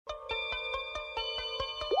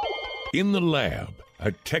In the Lab,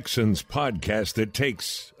 a Texans podcast that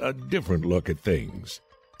takes a different look at things.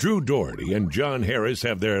 Drew Doherty and John Harris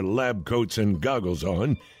have their lab coats and goggles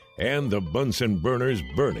on, and the Bunsen burners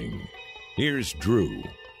burning. Here's Drew.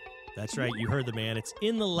 That's right, you heard the man. It's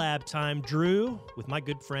In the Lab time. Drew, with my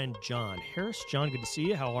good friend John Harris. John, good to see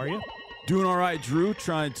you. How are you? Doing all right, Drew.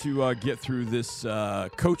 Trying to get through this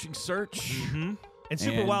coaching search. Mm-hmm. And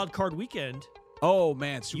Super Wild Card Weekend. Oh,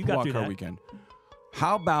 man, Super Wild Card that. Weekend.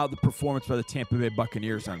 How about the performance by the Tampa Bay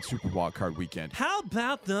Buccaneers on Super Wild Card Weekend? How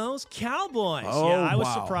about those Cowboys? Oh, yeah, I was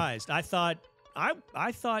wow. surprised. I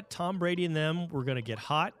thought Tom Brady and them were going to get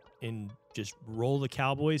hot and just roll the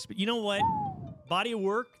Cowboys. But you know what? Body of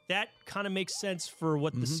work, that kind of makes sense for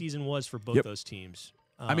what the season was for both those teams.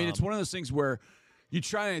 I mean, it's one of those things where you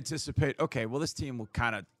try to anticipate, okay, well, this team will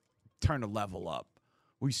kind of turn the level up.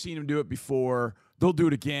 We've seen them do it before. They'll do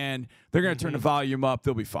it again. They're going to turn the volume up.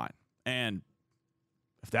 They'll be fine. And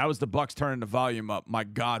if that was the Bucs turning the volume up, my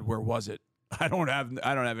God, where was it? I don't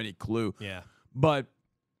have any clue. Yeah. But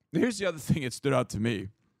here's the other thing that stood out to me.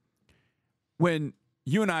 When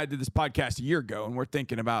you and I did this podcast a year ago, and we're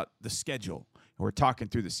thinking about the schedule, and we're talking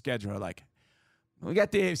through the schedule, like, we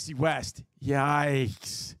got the AFC West.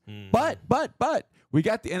 Yikes. But we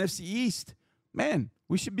got the NFC East. Man,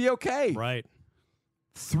 we should be okay. Right.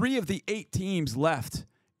 3 of the 8 teams left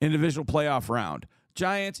in the divisional playoff round.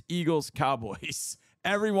 Giants, Eagles, Cowboys.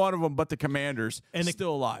 Every one of them but the Commanders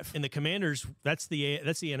still alive. And the Commanders, that's the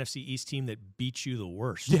NFC East team that beat you the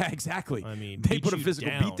worst. Yeah, exactly. I mean, they put a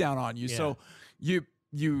physical beatdown on you. Yeah. So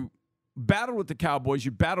you battled with the Cowboys, you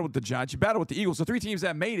battled with the Giants, you battled with the Eagles. So 3 teams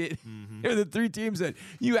that made it. They're the 3 teams that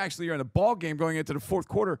you actually are in the ball game going into the fourth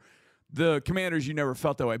quarter. The Commanders, you never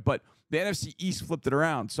felt that way. But the NFC East flipped it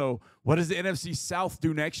around. So what does the NFC South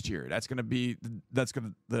do next year? That's going to be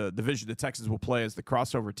the division the Texans will play as the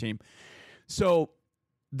crossover team. So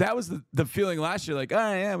that was the feeling last year, like,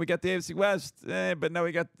 oh, yeah, we got the AFC West, but now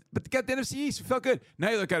we got the NFC East. We felt good. Now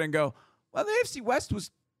you look at it and go, well, the AFC West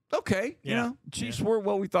was okay. Yeah. You know, Chiefs were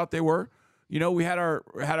what we thought they were. You know, we had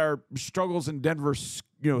our struggles in Denver,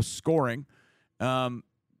 scoring.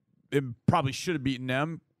 It probably should have beaten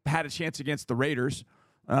them. Had a chance against the Raiders.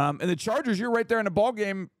 And the Chargers, you're right there in the ball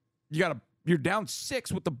game. You're down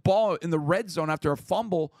 6 with the ball in the red zone after a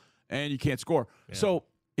fumble, and you can't score. Yeah. So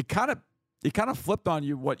it kind of flipped on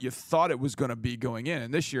you what you thought it was going to be going in.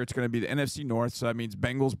 And this year it's going to be the NFC North. So that means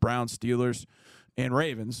Bengals, Browns, Steelers, and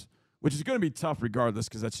Ravens, which is going to be tough regardless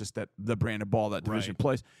because that's just the brand of ball that division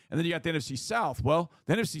plays. And then you got the NFC South. Well,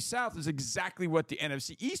 the NFC South is exactly what the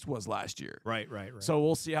NFC East was last year. Right. So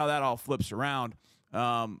we'll see how that all flips around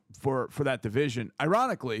for that division.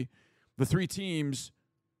 Ironically, the 3 teams,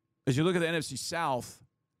 as you look at the NFC South,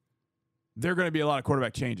 there are going to be a lot of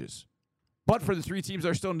quarterback changes. But for the 3 teams that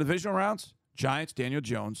are still in divisional rounds, Giants, Daniel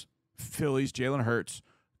Jones, Phillies, Jalen Hurts,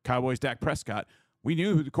 Cowboys, Dak Prescott, we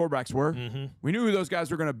knew who the quarterbacks were. Mm-hmm. We knew who those guys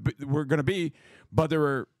were going to be, but there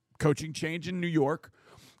were coaching change in New York,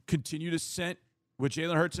 continued ascent with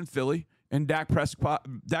Jalen Hurts in Philly, and Dak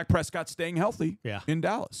Prescott staying healthy in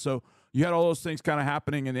Dallas. So you had all those things kind of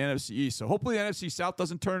happening in the NFC East. So hopefully the NFC South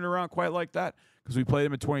doesn't turn it around quite like that because we played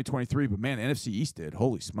them in 2023. But, man, the NFC East did.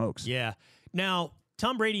 Holy smokes. Yeah. Now,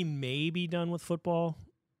 Tom Brady may be done with football.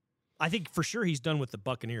 I think for sure he's done with the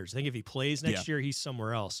Buccaneers. I think if he plays next year, he's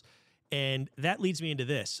somewhere else. And that leads me into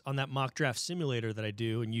this. On that mock draft simulator that I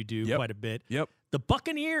do, and you do quite a bit, the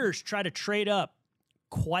Buccaneers try to trade up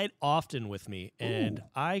quite often with me. And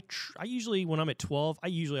I usually, when I'm at 12, I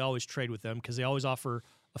usually always trade with them because they always offer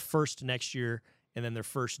a first next year and then their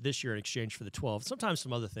first this year in exchange for the 12. Sometimes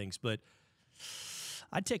some other things, but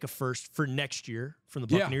I'd take a first for next year from the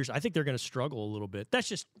Buccaneers. I think they're going to struggle a little bit. That's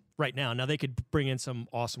just right now. Now, they could bring in some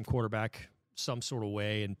awesome quarterback some sort of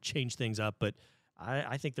way and change things up, but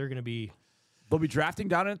I think they're going to be... They'll be drafting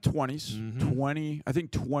down in the 20s. Mm-hmm. 20, I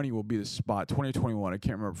think 20 will be the spot. 20 or 21, I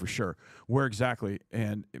can't remember for sure where exactly.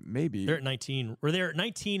 And it may be... They're at 19. Or they're at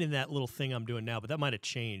 19 in that little thing I'm doing now, but that might have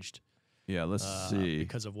changed. Yeah, let's see.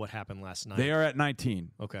 Because of what happened last night. They are at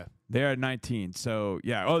 19. Okay. They are at 19. So,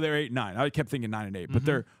 yeah. Oh, they're 8-9. I kept thinking 9 and 8, but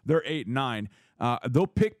they're 8-9. They'll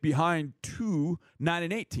pick behind 2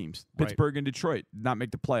 9-8 teams. Pittsburgh and Detroit did not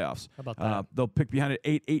make the playoffs. How about that? They'll pick behind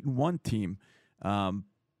an 8-1 team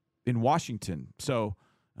in Washington. So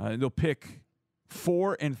they'll pick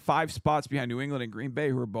 4 and 5 spots behind New England and Green Bay,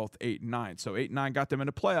 who are both 8-9. So 8-9 got them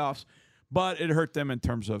into playoffs, but it hurt them in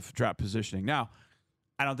terms of draft positioning. Now,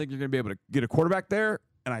 I don't think you're going to be able to get a quarterback there,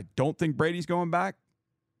 and I don't think Brady's going back.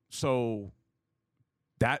 So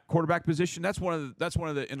that quarterback position. That's one of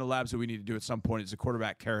the in the labs that we need to do at some point is a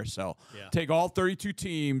quarterback carousel. Yeah. Take all 32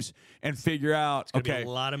 teams and figure out. It's gonna be a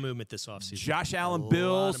lot of movement this offseason. Josh Allen,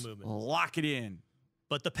 Bills, lock it in.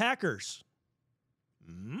 But the Packers,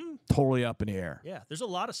 totally up in the air. Yeah, there's a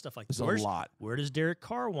lot of stuff like that. There's a lot. Where does Derek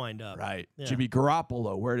Carr wind up? Right. Yeah. Jimmy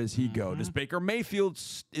Garoppolo, where does he go? Does Baker Mayfield,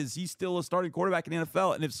 is he still a starting quarterback in the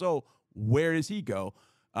NFL? And if so, where does he go?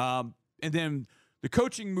 And then the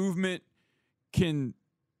coaching movement can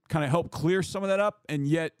kind of help clear some of that up and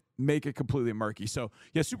yet make it completely murky. So,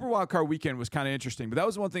 yeah, Super Wildcard Weekend was kind of interesting, but that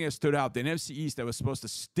was one thing that stood out. The NFC East that was supposed to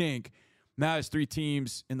stink now has 3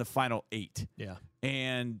 teams in the final 8. Yeah.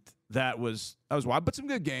 And that was wild, but some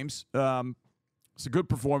good games. Some good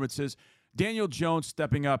performances. Daniel Jones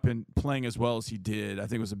stepping up and playing as well as he did, I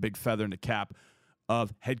think was a big feather in the cap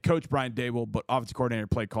of head coach Brian Daboll, but offensive coordinator,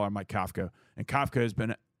 play caller Mike Kafka. And Kafka has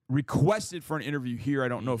been requested for an interview here. I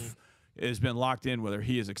don't know if it has been locked in, whether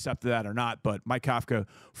he has accepted that or not. But Mike Kafka,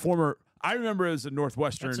 I remember as a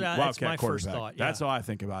Northwestern Wildcat that's my quarterback. first thought, yeah. That's how I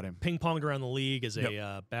think about him. Ping-ponged around the league as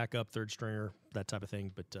a backup third stringer, that type of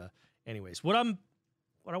thing. But anyways, what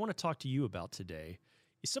I want to talk to you about today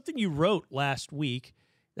is something you wrote last week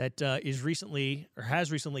that has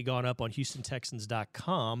recently gone up on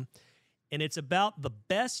HoustonTexans.com, and it's about the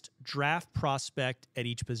best draft prospect at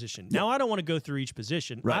each position. Now, I don't want to go through each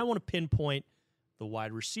position. Right. I want to pinpoint the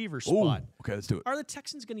wide receiver spot. Okay, let's do it. Are the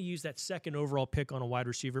Texans going to use that second overall pick on a wide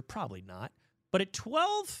receiver? Probably not. But at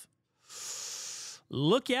 12,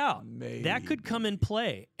 look out. Maybe. That could come in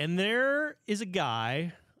play. And there is a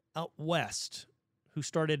guy out west who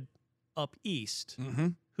started up east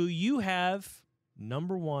who you have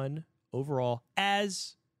number 1 overall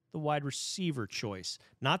as the wide receiver choice.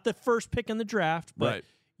 Not the first pick in the draft, but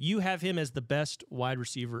you have him as the best wide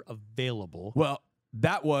receiver available. Well,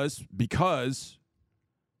 that was because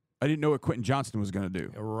I didn't know what Quentin Johnston was going to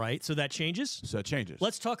do. Right, so that changes? So it changes.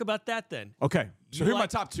 Let's talk about that then. Okay, so here are my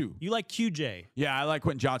top 2. You like QJ. Yeah, I like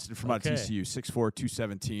Quentin Johnston from out of TCU, 6'4",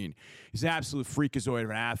 217. He's an absolute freakazoid of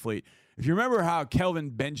an athlete. If you remember how Kelvin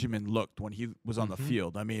Benjamin looked when he was on the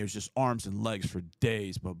field, I mean, it was just arms and legs for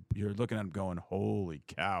days, but you're looking at him going, holy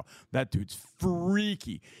cow, that dude's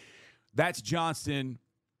freaky. That's Johnston,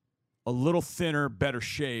 a little thinner, better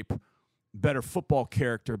shape, better football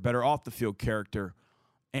character, better off-the-field character,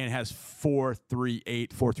 and has 4.38,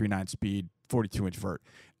 4.39 speed, 42-inch vert.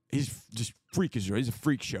 He's just freakazoid. He's a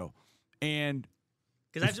freak show. And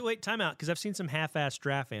time out, because I've seen some half-ass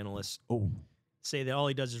draft analysts say that all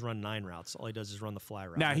he does is run 9 routes. All he does is run the fly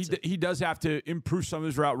route. Now, he does have to improve some of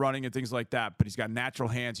his route running and things like that, but he's got natural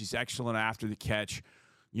hands. He's excellent after the catch,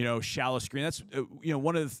 shallow screen. That's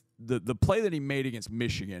one of the play that he made against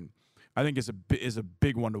Michigan, I think is a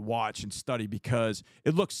big one to watch and study because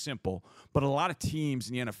it looks simple, but a lot of teams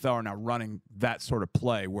in the NFL are now running that sort of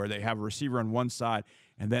play where they have a receiver on one side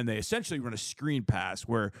and then they essentially run a screen pass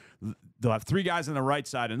where they'll have 3 guys on the right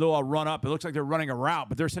side and they'll all run up. It looks like they're running a route,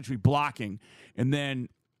 but they're essentially blocking. And then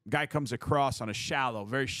guy comes across on a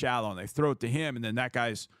very shallow, and they throw it to him, and then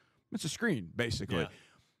it's a screen, basically. Yeah.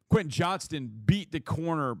 Quentin Johnston beat the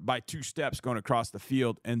corner by 2 steps going across the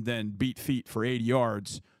field and then beat feet for 80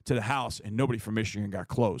 yards to the house, and nobody from Michigan got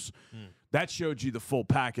close. That showed you the full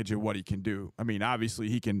package of what he can do. I mean, obviously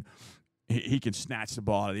he can snatch the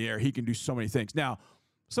ball out of the air. He can do so many things. Now,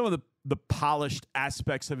 some of the polished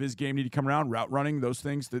aspects of his game need to come around, route running, those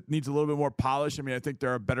things that needs a little bit more polish. I mean, I think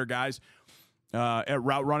there are better guys at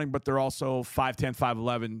route running, but they're also 5'10",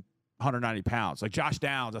 5'11", 190 pounds. Like Josh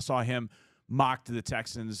Downs, I saw him mocked to the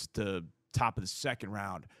Texans to top of the 2nd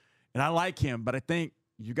round. And I like him, but I think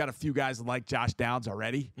you got a few guys that like Josh Downs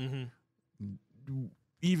already.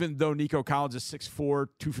 Even though Nico Collins is 6'4",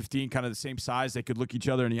 215, kind of the same size, they could look each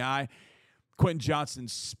other in the eye. Quentin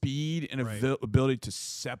Johnston's speed and ability to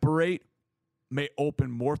separate may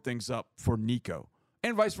open more things up for Nico.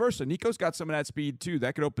 And vice versa. Nico's got some of that speed, too.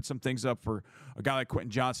 That could open some things up for a guy like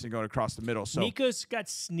Quentin Johnston going across the middle. So Nico's got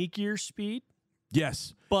sneakier speed.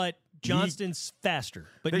 Yes. But Johnston's faster.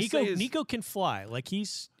 But Nico can fly. Like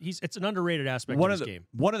it's an underrated aspect of his game.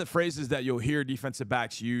 One of the phrases that you'll hear defensive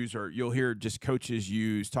backs use, or you'll hear just coaches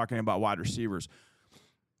use talking about wide receivers,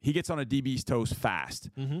 he gets on a DB's toes fast.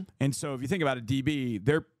 And so if you think about a DB,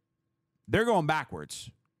 they're going backwards.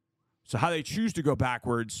 So how they choose to go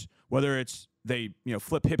backwards, whether it's they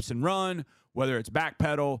flip hips and run, whether it's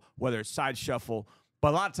backpedal, whether it's side shuffle, but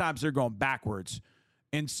a lot of times they're going backwards.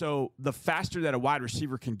 And so the faster that a wide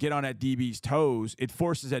receiver can get on that DB's toes, it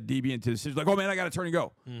forces that DB into the decision like, oh, man, I got to turn and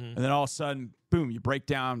go. And then all of a sudden, boom, you break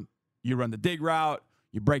down, you run the dig route,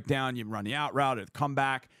 you break down, you run the out route, and come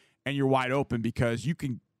back, and you're wide open because you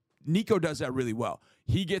can Nico does that really well.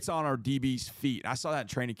 He gets on our DB's feet. I saw that in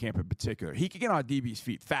training camp in particular. He could get on DB's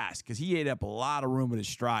feet fast because he ate up a lot of room with his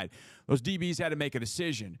stride. Those DBs had to make a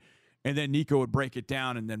decision, and then Nico would break it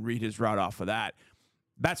down and then read his route off of that.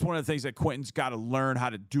 That's one of the things that Quentin's got to learn how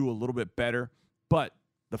to do a little bit better. But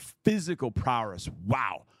the physical prowess,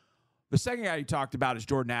 wow. The second guy you talked about is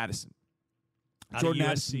Jordan Addison. Jordan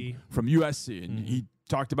Addison from USC. And he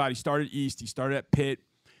talked about he started East. He started at Pitt.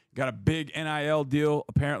 Got a big NIL deal,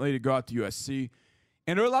 apparently, to go out to USC.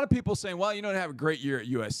 And there are a lot of people saying, well, you don't have a great year at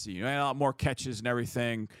USC. You had a lot more catches and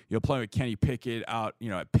everything. You're playing with Kenny Pickett out,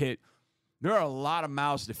 at Pitt. There are a lot of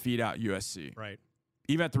mouths to feed out USC. Right.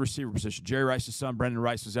 Even at the receiver position. Jerry Rice's son, Brendan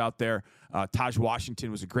Rice, was out there. Taj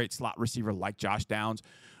Washington was a great slot receiver like Josh Downs.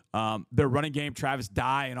 Their running game, Travis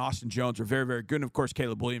Dye and Austin Jones, are very, very good. And, of course,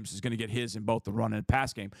 Caleb Williams is going to get his in both the run and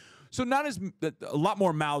pass game. So a lot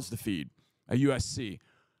more mouths to feed at USC.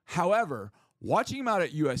 However, watching him out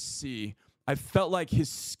at USC, I felt like his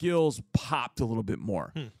skills popped a little bit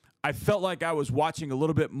more. I felt like I was watching a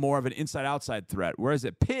little bit more of an inside-outside threat, whereas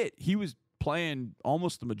at Pitt, he was playing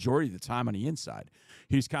almost the majority of the time on the inside.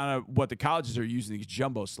 He's kind of what the colleges are using, these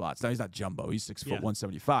jumbo slots. Now, he's not jumbo. He's 6 foot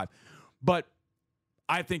 175. But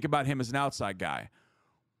I think about him as an outside guy.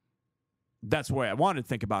 That's the way I wanted to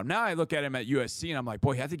think about him. Now I look at him at USC, and I'm like,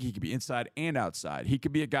 boy, I think he could be inside and outside. He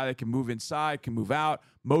could be a guy that can move inside, can move out,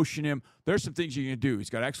 motion him. There's some things you can do. He's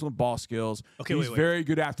got excellent ball skills. Okay, he's very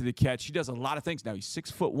good after the catch. He does a lot of things now. He's 6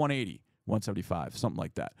 foot 180, 175, something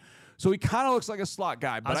like that. So he kind of looks like a slot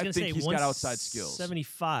guy, but I think he's got outside skills.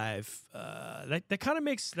 75. That kind of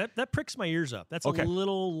makes that pricks my ears up. That's a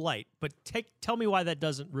little light. But tell me why that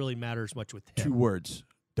doesn't really matter as much with him. 2 words: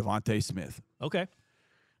 Devontae Smith. Okay.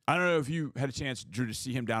 I don't know if you had a chance, Drew, to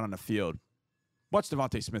see him down on the field. Watched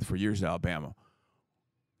Devontae Smith for years at Alabama.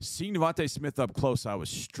 Seeing Devontae Smith up close, I was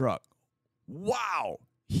struck. Wow,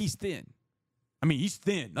 he's thin. I mean, he's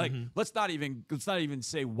thin. Like, let's not even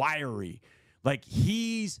say wiry. Like,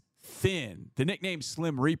 he's thin. The nickname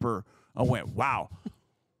Slim Reaper, I went, wow.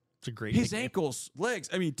 It's a great His nickname. ankles, legs,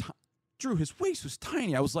 I mean, Drew, his waist was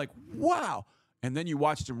tiny. I was like, wow. And then you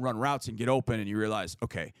watched him run routes and get open, and you realize,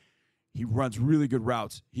 okay, he runs really good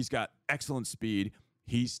routes. He's got excellent speed.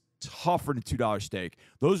 He's tougher than $2 steak.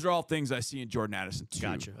 Those are all things I see in Jordan Addison, too.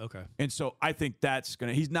 Gotcha. Okay. And so I think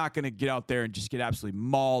he's not going to get out there and just get absolutely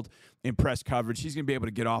mauled in press coverage. He's going to be able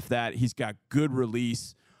to get off that. He's got good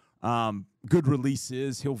release, good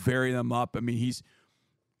releases. He'll vary them up. I mean, he's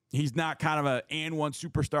not kind of a and one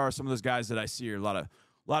superstar. Some of those guys that I see are a lot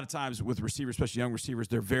of times with receivers, especially young receivers,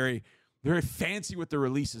 they're very, very fancy with their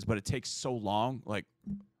releases, but it takes so long. Like,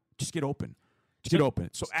 just get open. Just get open.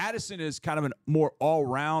 So Addison is kind of a more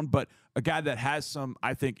all-round, but a guy that has some,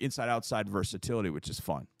 I think, inside-outside versatility, which is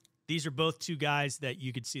fun. These are both 2 guys that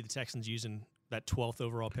you could see the Texans using that 12th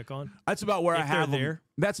overall pick on. That's about where I have them. There.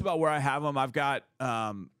 That's about where I have them. I've got,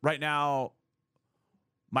 right now,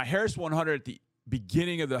 my Harris 100 at the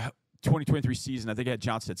beginning of the 2023 season, I think I had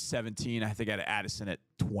Johnson at 17. I think I had Addison at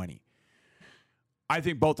 20. I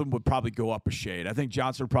think both of them would probably go up a shade. I think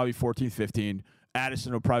Johnson would probably be 14, 15.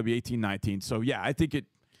 Addison will probably be 18, 19. So, yeah, I think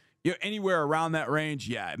anywhere around that range,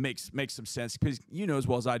 it makes some sense because you know as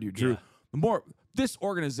well as I do, Drew, this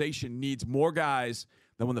organization needs more guys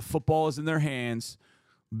that when the football is in their hands,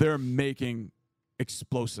 they're making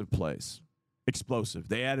explosive plays. Explosive.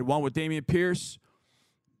 They added one with Dameon Pierce.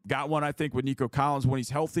 Got one, I think, with Nico Collins when he's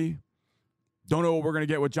healthy. Don't know what we're going to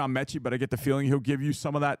get with John Mechie, but I get the feeling he'll give you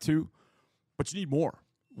some of that too. But you need more.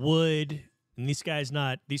 And these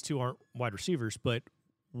 2 aren't wide receivers, but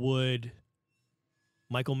would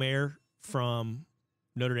Michael Mayer from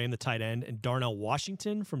Notre Dame, the tight end, and Darnell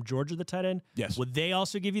Washington from Georgia, the tight end, yes, would they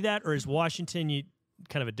also give you that, or is Washington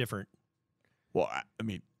kind of a different? Well, I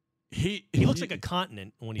mean, he looks like a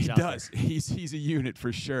continent when he's out there. He does. He's a unit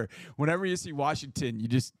for sure. Whenever you see Washington, you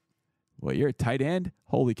just, you're a tight end?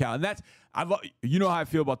 Holy cow. And you know how I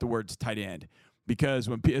feel about the words tight end. Because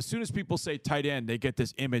as soon as people say tight end, they get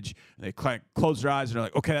this image, and they close their eyes, and they're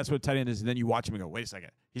like, okay, that's what a tight end is. And then you watch him and go, wait a second,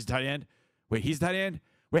 he's a tight end? Wait, he's a tight end?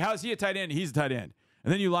 Wait, how is he a tight end? He's a tight end.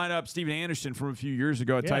 And then you line up Steven Anderson from a few years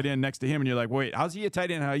ago, a tight end next to him, and you're like, wait, how's he a tight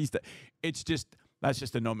end? That's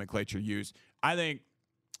just a nomenclature used. I think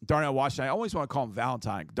Darnell Washington, I always want to call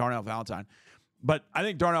him Darnell Valentine. But I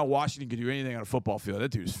think Darnell Washington can do anything on a football field. That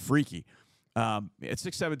dude is freaky. At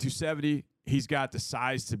 6'7", 270, he's got the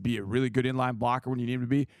size to be a really good inline blocker when you need him to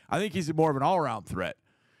be. I think he's more of an all-around threat.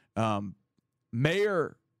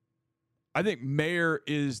 Mayer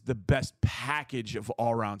is the best package of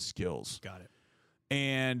all-around skills. Got it.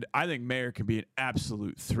 And I think Mayer can be an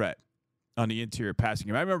absolute threat on the interior passing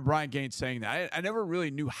game. I remember Brian Gaines saying that. I never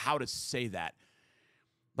really knew how to say that.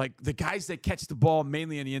 like the guys that catch the ball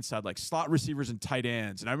mainly on the inside, like slot receivers and tight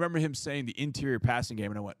ends. And I remember him saying the interior passing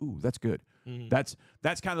game, and I went, ooh, that's good. Mm-hmm.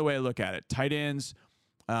 That's kind of the way I look at it. Tight ends,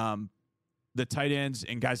 the tight ends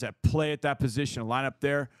and guys that play at that position, line up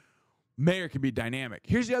there. Mayer can be dynamic.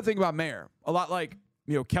 Here's the other thing about Mayer. A lot like,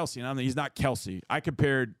 Kelsey, and he's not Kelsey. I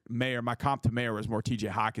compared Mayer, my comp to Mayer was more TJ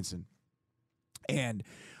Hawkinson. And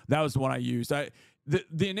that was the one I used.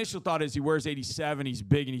 The initial thought is he wears 87, he's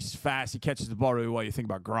big and he's fast, he catches the ball really well. You think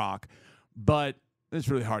about Gronk. But it's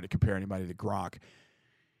really hard to compare anybody to Gronk.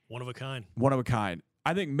 One of a kind. One of a kind.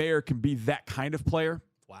 I think Mayer can be that kind of player.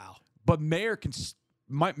 Wow. But Mayer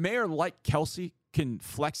like Kelsey, can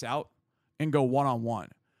flex out and go one-on-one.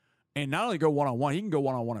 And not only go one-on-one, he can go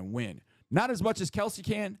one-on-one and win. Not as much as Kelsey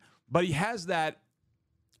can, but he has that.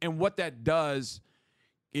 And what that does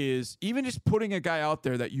is even just putting a guy out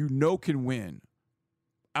there that can win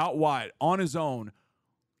out wide on his own,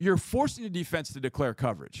 you're forcing the defense to declare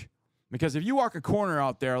coverage. Because if you walk a corner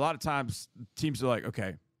out there, a lot of times teams are like,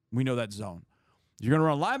 okay, we know that zone. You're going to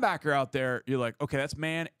run linebacker out there, you're like, okay, that's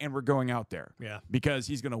man, and we're going out there. Yeah. Because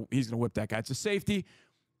he's gonna whip that guy. It's a safety.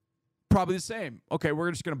 Probably the same. Okay,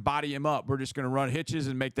 we're just going to body him up. We're just going to run hitches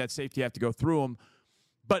and make that safety have to go through him.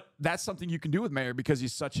 But that's something you can do with Mayer because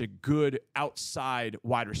he's such a good outside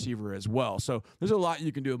wide receiver as well. So there's a lot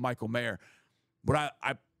you can do with Michael Mayer. But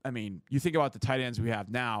I mean, you think about the tight ends we have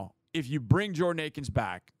now. If you bring Jordan Akins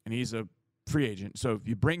back, and he's a free agent, so if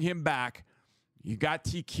you bring him back, you got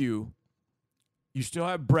TQ, you still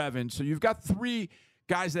have Brevin. So you've got three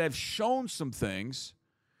guys that have shown some things.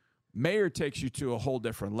 Mayer takes you to a whole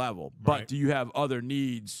different level. But right. Do you have other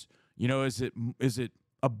needs? Is it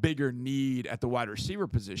a bigger need at the wide receiver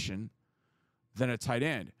position than a tight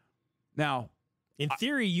end? Now, in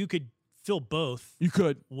theory, you could fill both. You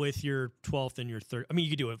could. With your 12th and your 3rd. I mean,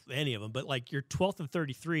 you could do it with any of them, but like your 12th and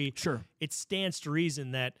 33, sure. It stands to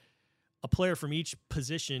reason that a player from each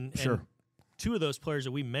position, sure. And two of those players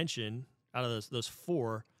that we mentioned out of those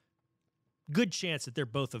four, good chance that they're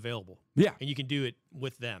both available. Yeah. And you can do it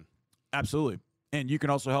with them. Absolutely. And you can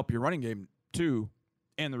also help your running game, too,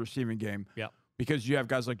 and the receiving game. Yeah. Because you have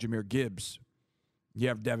guys like Jahmyr Gibbs. You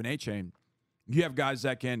have Devin Achane. You have guys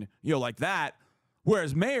that can, like that.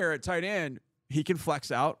 Whereas Mayer at tight end, he can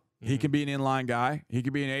flex out. Mm-hmm. He can be an inline guy. He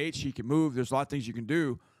can be an H. He can move. There's a lot of things you can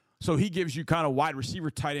do. So he gives you kind of wide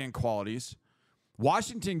receiver tight end qualities.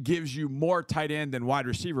 Washington gives you more tight end than wide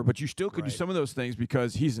receiver, but you still could do some of those things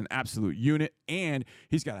because he's an absolute unit, and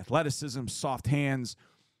he's got athleticism, soft hands.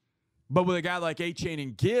 But with a guy like Achane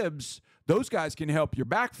and Gibbs, those guys can help your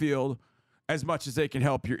backfield as much as they can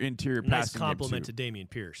help your interior passing game, compliment to Dameon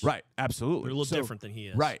Pierce. Right, absolutely. They're a little different than he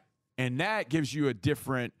is. Right. And that gives you a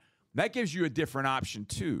different option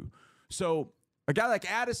too. So a guy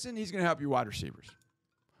like Addison, he's going to help your wide receivers.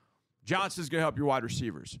 Johnson's going to help your wide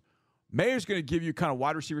receivers. Mayer's going to give you kind of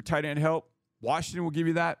wide receiver tight end help. Washington will give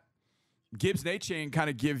you that. Gibbs and Achane kind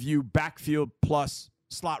of give you backfield plus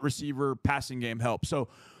slot receiver passing game help. So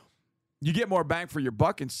you get more bang for your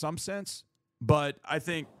buck in some sense, but I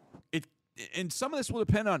think and some of this will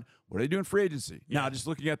depend on what are they doing free agency. Yeah. Now, just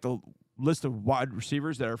looking at the list of wide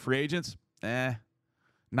receivers that are free agents,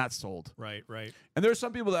 not sold. Right. And there are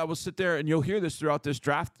some people that will sit there, and you'll hear this throughout this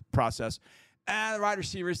draft process. The wide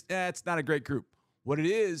receivers, it's not a great group. What it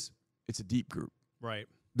is, it's a deep group. Right.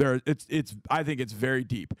 I think it's very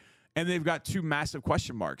deep. And they've got two massive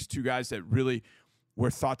question marks, two guys that really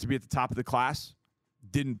were thought to be at the top of the class.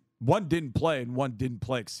 One didn't play, and one didn't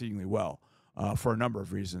play exceedingly well for a number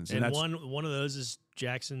of reasons. And one of those is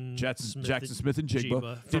Jackson Smith and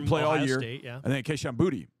Jigba. Didn't play Ohio all year. State, yeah. And then Keyshawn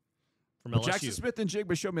Boutte. From LSU. Jackson Smith and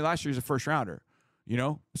Jigba showed me last year he's a first rounder.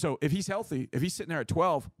 So if he's healthy, if he's sitting there at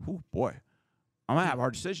 12, oh boy, I'm gonna have a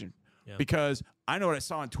hard decision because I know what I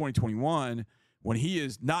saw in 2021 when he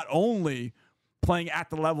is not only playing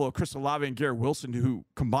at the level of Chris Olave and Garrett Wilson, who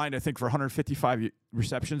combined I think for 155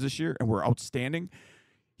 receptions this year and were outstanding.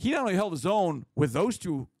 He not only held his own with those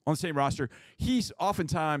two on the same roster, he's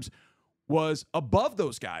oftentimes was above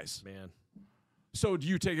those guys. Man. So do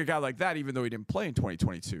you take a guy like that even though he didn't play in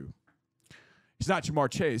 2022? He's not Jamar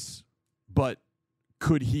Chase, but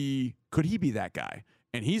could he be that guy?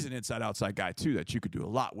 And he's an inside-outside guy, too, that you could do a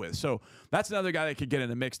lot with. So that's another guy that could get in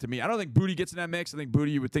the mix to me. I don't think Boutte gets in that mix. I think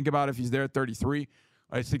Boutte you would think about if he's there at 33.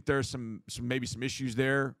 I think there's maybe some issues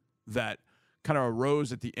there that kind of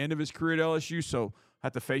arose at the end of his career at LSU, so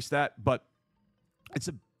have to face that. But it's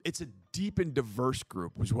a deep and diverse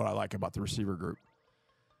group, which is what I like about the receiver group.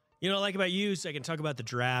 You know what I like about you is I can talk about the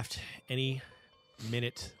draft any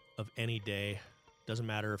minute of any day. Doesn't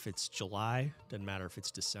matter if it's July. Doesn't matter if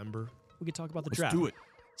it's December. We can talk about the draft. Let's do it.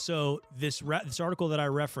 So this article that I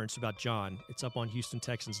referenced about John, it's up on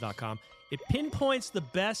HoustonTexans.com. It pinpoints the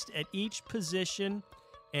best at each position.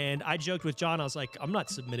 And I joked with John, I was like, I'm not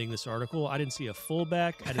submitting this article. I didn't see a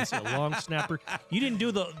fullback. I didn't see a long snapper. You didn't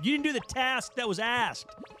do the task that was asked.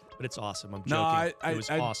 But it's awesome. I'm joking. It was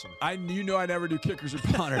awesome. I never do kickers or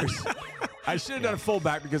punters. I should have done a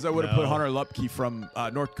fullback because I would have put Hunter Lupke from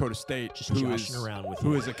North Dakota State, who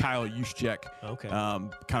is a Kyle Juszczyk,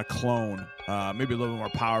 kind of clone, maybe a little bit more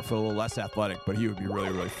powerful, a little less athletic, but he would be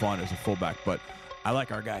really, really fun as a fullback. But I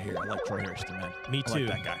like our guy here. I like Troy Hairston, man. Me too. I like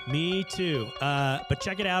that guy. Me too. But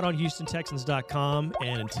check it out on HoustonTexans.com.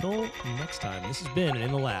 And until next time, this has been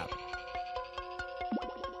In the Lab.